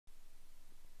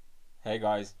Hey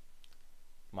guys,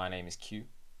 my name is Q.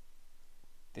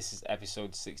 This is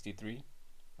episode 63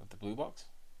 of the Blue Box.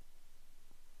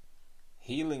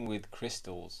 Healing with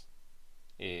crystals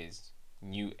is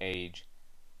new age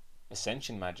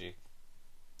ascension magic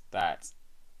that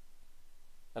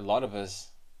a lot of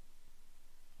us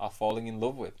are falling in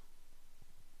love with.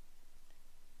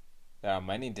 There are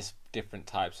many different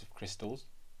types of crystals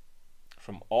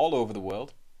from all over the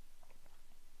world.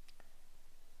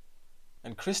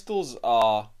 And crystals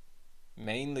are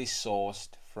mainly sourced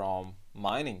from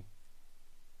mining,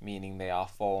 meaning they are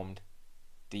formed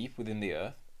deep within the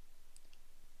earth,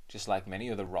 just like many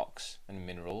other rocks and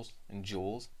minerals and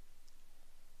jewels.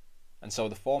 And so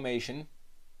the formation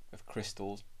of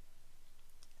crystals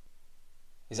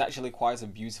is actually quite a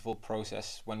beautiful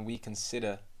process when we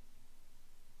consider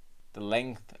the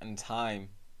length and time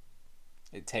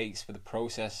it takes for the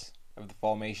process of the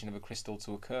formation of a crystal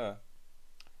to occur,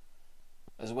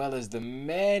 as well as the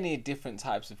many different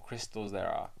types of crystals there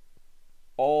are,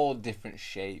 all different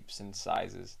shapes and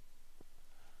sizes.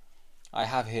 I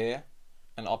have here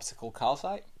an optical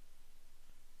calcite,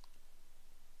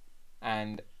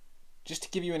 and just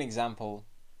to give you an example,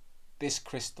 this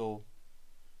crystal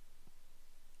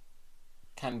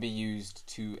can be used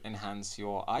to enhance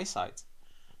your eyesight.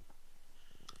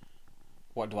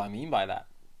 What do I mean by that?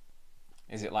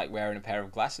 Is it like wearing a pair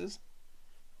of glasses?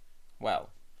 Well,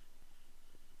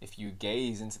 if you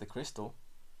gaze into the crystal,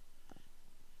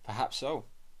 perhaps so.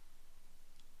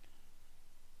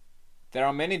 There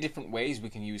are many different ways we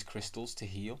can use crystals to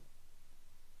heal.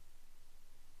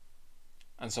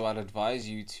 And so I'd advise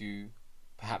you to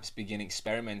perhaps begin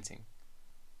experimenting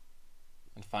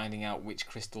and finding out which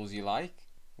crystals you like,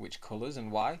 which colours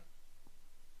and why.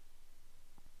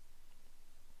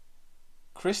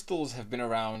 Crystals have been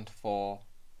around for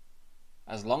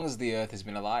as long as the earth has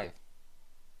been alive.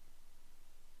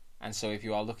 And so if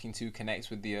you are looking to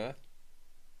connect with the earth,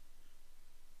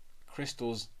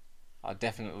 crystals are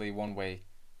definitely one way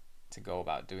to go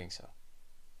about doing so.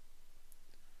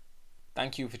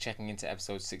 Thank you for checking into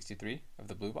episode 63 of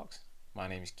the Blue Box. My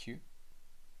name is Q,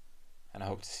 and I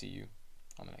hope to see you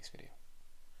on the next video.